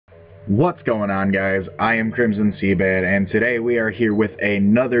What's going on, guys? I am Crimson CBAD, and today we are here with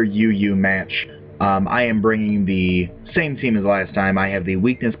another UU match. I am bringing the same team as last time. I have the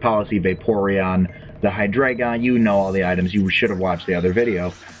Weakness Policy Vaporeon, the Hydreigon. You know all the items. You should have watched the other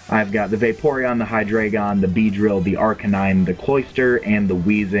video. I've got the Vaporeon, the Hydreigon, the Beedrill, the Arcanine, the Cloyster, and the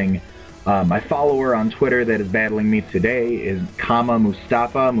Weezing. My follower on Twitter that is battling me today is Kama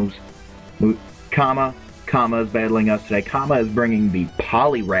Mustafa. Kama is battling us today. Kama is bringing the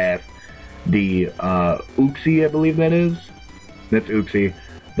Poliwrath, the Uxie, I believe that is. That's Uxie.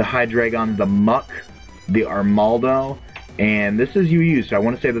 The Hydreigon, the Muck, the Armaldo, and this is UU, so I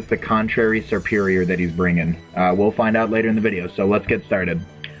want to say that's the Contrary Superior that he's bringing. We'll find out later in the video, so let's get started.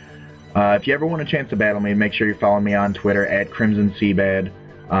 If you ever want a chance to battle me, make sure you follow me on Twitter at CrimsonCBAD.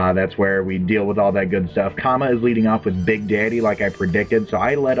 That's where we deal with all that good stuff. Kama is leading off with Big Daddy like I predicted, so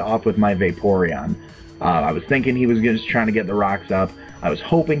I led off with my Vaporeon. I was thinking he was just trying to get the rocks up. I was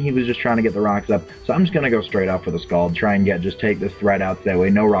hoping he was just trying to get the rocks up, so I'm just going to go straight off for the Scald, try and just take this threat out so that way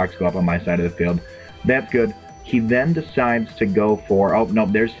no rocks go up on my side of the field. That's good. He then decides to go for, oh, no,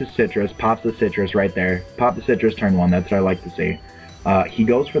 there's his Citrus, pops the Citrus right there. Pop the Citrus turn 1, that's what I like to see. He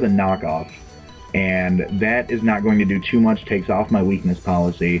goes for the knockoff, and that is not going to do too much, takes off my Weakness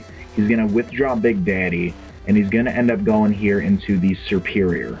Policy. He's going to withdraw Big Daddy, and he's going to end up going here into the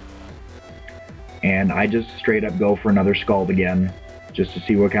Superior. And I just straight up go for another Scald again, just to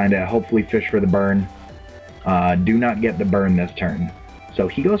see what kind of, hopefully fish for the burn. Do not get the burn this turn. So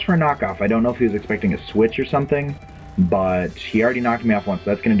he goes for a knockoff. I don't know if he was expecting a switch or something, but he already knocked me off once, so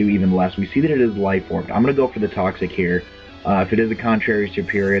that's going to do even less. We see that it is Life Orb. I'm going to go for the Toxic here. If it is a Contrary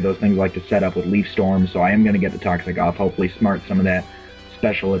Superior, those things like to set up with Leaf Storm, so I am going to get the Toxic off, hopefully smart some of that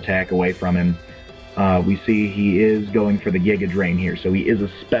special attack away from him. We see he is going for the Giga Drain here, so he is a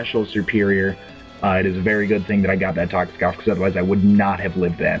special Superior. It is a very good thing that I got that Toxic off, because otherwise I would not have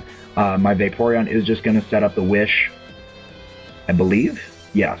lived that. My Vaporeon is just going to set up the Wish, I believe?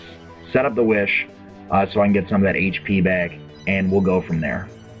 Yes. Set up the Wish, so I can get some of that HP back, and we'll go from there.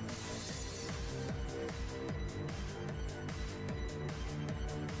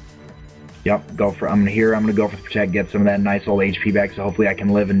 Yep, I'm going to go for the Protect, get some of that nice old HP back, so hopefully I can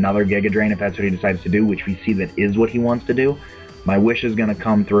live another Giga Drain if that's what he decides to do, which we see that is what he wants to do. My Wish is going to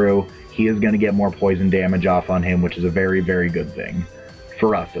come through. He is going to get more poison damage off on him, which is a very, very good thing.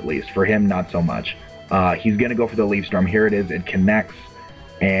 For us, at least. For him, not so much. He's going to go for the Leaf Storm. Here it is. It connects.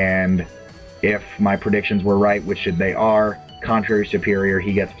 And if my predictions were right, which they are, Contrary Superior,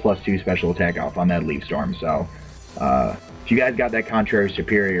 he gets +2 special attack off on that Leaf Storm. So, if you guys got that Contrary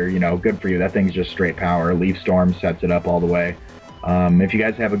Superior, you know, good for you. That thing's just straight power. Leaf Storm sets it up all the way. If you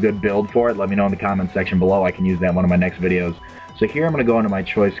guys have a good build for it, let me know in the comments section below. I can use that in one of my next videos. So here I'm going to go into my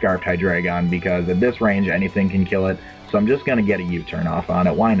Choice Scarfed Hydreigon, because at this range anything can kill it. So I'm just going to get a U-turn off on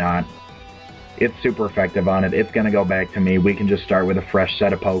it. Why not? It's super effective on it. It's going to go back to me. We can just start with a fresh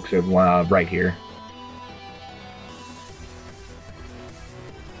set of pokes right here.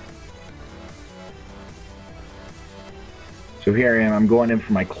 So here I am. I'm going in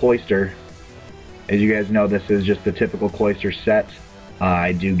for my Cloyster. As you guys know, this is just the typical Cloyster set.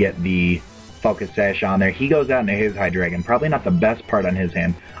 I do get the Focus Sash on there. He goes out into his Hydreigon. Probably not the best part on his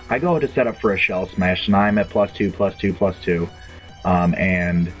hand. I go to set up for a Shell Smash, and I'm at +2, +2, +2.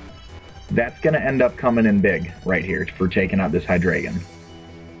 And that's going to end up coming in big right here for taking out this Hydreigon.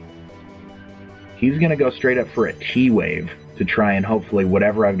 He's going to go straight up for a T-Wave to try and hopefully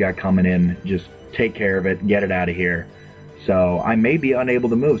whatever I've got coming in, just take care of it, get it out of here. So I may be unable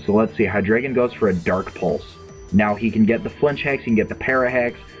to move, so let's see. Hydreigon goes for a Dark Pulse. Now he can get the Flinch Hacks, he can get the Para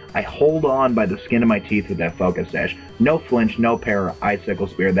Hacks. I hold on by the skin of my teeth with that Focus Sash. No Flinch, no Para, Icicle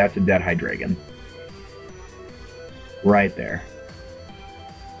Spear. That's a dead Hydreigon. Right there.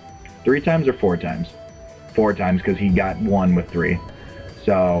 3 times or 4 times? 4 times, because he got 1 with 3.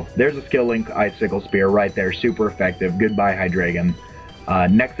 So there's a Skill Link Icicle Spear right there. Super effective. Goodbye, Hydreigon.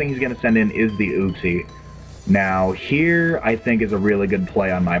 Next thing he's going to send in is the Uxie. Now, here, I think, is a really good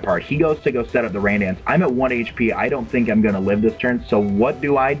play on my part. He goes to go set up the Rain Dance. I'm at 1 HP. I don't think I'm going to live this turn, so what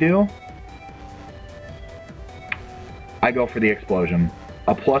do? I go for the Explosion.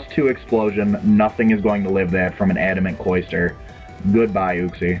 A +2 Explosion. Nothing is going to live that from an Adamant Cloyster. Goodbye,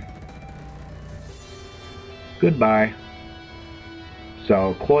 Uxie. Goodbye.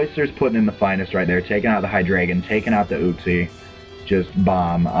 So, Cloyster's putting in the finest right there. Taking out the Hydreigon, taking out the Uxie. Just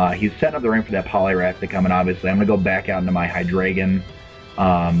bomb. He's setting up the ring for that Poliwrath to come in, obviously. I'm going to go back out into my Hydreigon.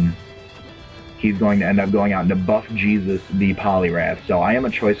 He's going to end up going out into Buff Jesus, the Poliwrath. So I am a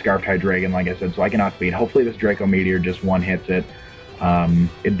Choice Scarfed Hydreigon, like I said, so I can outspeed. Hopefully this Draco Meteor just one-hits it.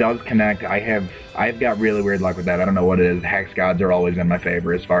 It does connect. I've got really weird luck with that. I don't know what it is. Hex gods are always in my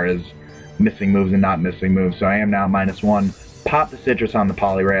favor as far as missing moves and not missing moves. So I am now -1. Pop the citrus on the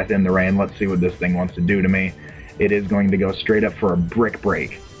Poliwrath in the rain. Let's see what this thing wants to do to me. It is going to go straight up for a brick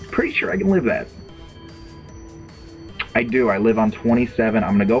break. Pretty sure I can live that. I do. I live on 27. I'm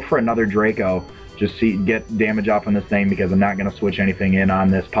going to go for another Draco. Just get damage off on this thing because I'm not going to switch anything in on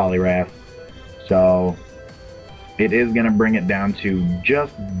this Poliwrath. So it is going to bring it down to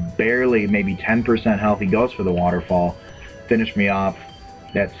just barely maybe 10% health. He goes for the waterfall. Finish me off.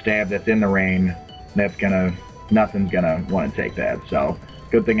 That stab that's in the rain, that's going to... Nothing's going to want to take that. So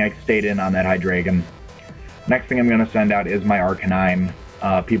good thing I stayed in on that Hydreigon. Next thing I'm going to send out is my Arcanine.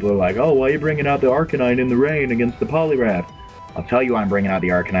 People are like, oh, why are you bringing out the Arcanine in the rain against the Poliwrath? I'll tell you why I'm bringing out the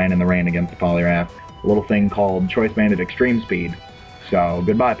Arcanine in the rain against the Poliwrath. A little thing called Choice Band at Extreme Speed. So,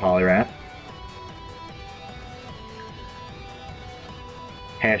 goodbye, Poliwrath.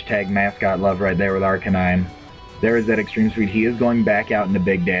 Hashtag mascot love right there with Arcanine. There is that Extreme Speed. He is going back out into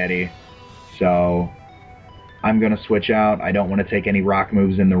Big Daddy. So, I'm going to switch out. I don't want to take any rock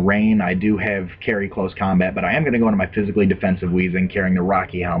moves in the rain. I do have carry close combat, but I am going to go into my physically defensive Weezing, carrying the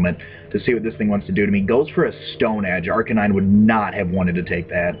Rocky Helmet, to see what this thing wants to do to me. Goes for a Stone Edge. Arcanine would not have wanted to take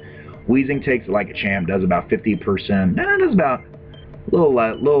that. Weezing takes it like a champ, does about 50%. No, it does about a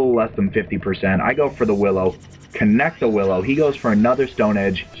little less than 50%. I go for the Willow, connect the Willow. He goes for another Stone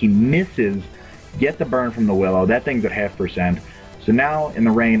Edge. He misses, get the burn from the Willow. That thing's at 0.5%. So now, in the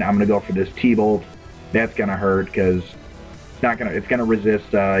rain, I'm going to go for this T-Bolt. That's gonna hurt because it's gonna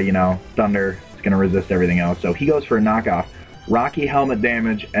resist, you know, thunder. It's gonna resist everything else. So he goes for a knockoff, Rocky Helmet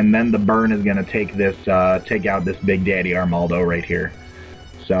damage, and then the burn is gonna take this, take out this Big Daddy Armaldo right here.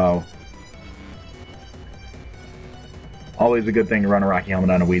 So always a good thing to run a Rocky Helmet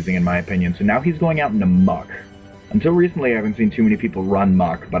on a Weezing, in my opinion. So now he's going out into Muck. Until recently, I haven't seen too many people run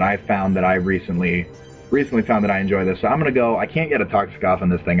Muck, but I found that I recently found that I enjoy this. So I'm going to go, I can't get a Toxic off on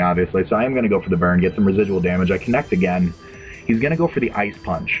this thing, obviously, so I am going to go for the burn, get some residual damage. I connect again. He's going to go for the Ice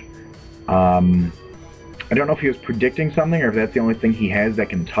Punch. I don't know if he was predicting something or if that's the only thing he has that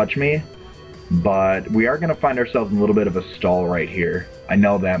can touch me, but we are going to find ourselves in a little bit of a stall right here. I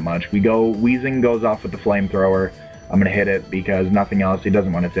know that much. Weezing goes off with the Flamethrower. I'm going to hit it because nothing else. He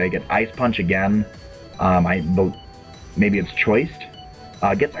doesn't want to take it. Ice Punch again. Maybe it's Choiced.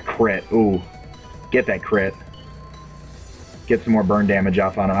 Gets a crit. Ooh. Get that crit. Get some more burn damage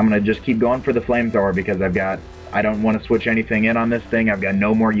off on him. I'm going to just keep going for the Flamethrower because I don't want to switch anything in on this thing. I've got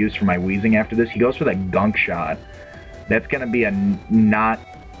no more use for my Weezing after this. He goes for that Gunk Shot. That's going to be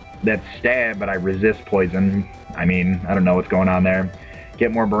that stab, but I resist poison. I mean, I don't know what's going on there.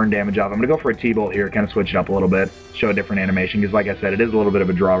 Get more burn damage off. I'm going to go for a T-Bolt here, kind of switch it up a little bit, show a different animation, because like I said, it is a little bit of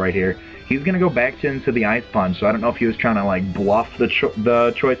a draw right here. He's going to go back into the Ice Punch, so I don't know if he was trying to like bluff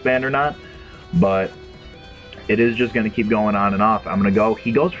the Choice Band or not. But it is just going to keep going on and off. I'm going to go...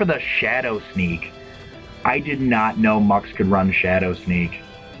 He goes for the Shadow Sneak. I did not know Mux could run Shadow Sneak.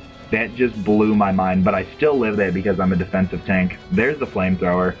 That just blew my mind. But I still live there because I'm a defensive tank. There's the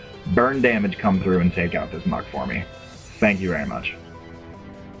Flamethrower. Burn damage come through and take out this Mux for me. Thank you very much.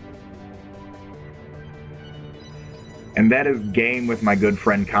 And that is game with my good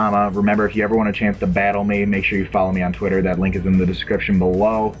friend Kama. Remember, if you ever want a chance to battle me, make sure you follow me on Twitter. That link is in the description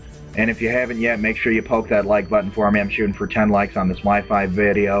below. And if you haven't yet, make sure you poke that like button for me. I'm shooting for 10 likes on this Wi-Fi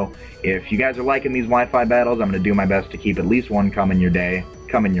video. If you guys are liking these Wi-Fi battles, I'm going to do my best to keep at least one coming your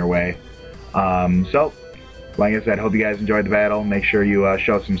way. So, like I said, hope you guys enjoyed the battle. Make sure you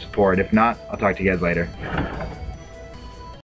show some support. If not, I'll talk to you guys later.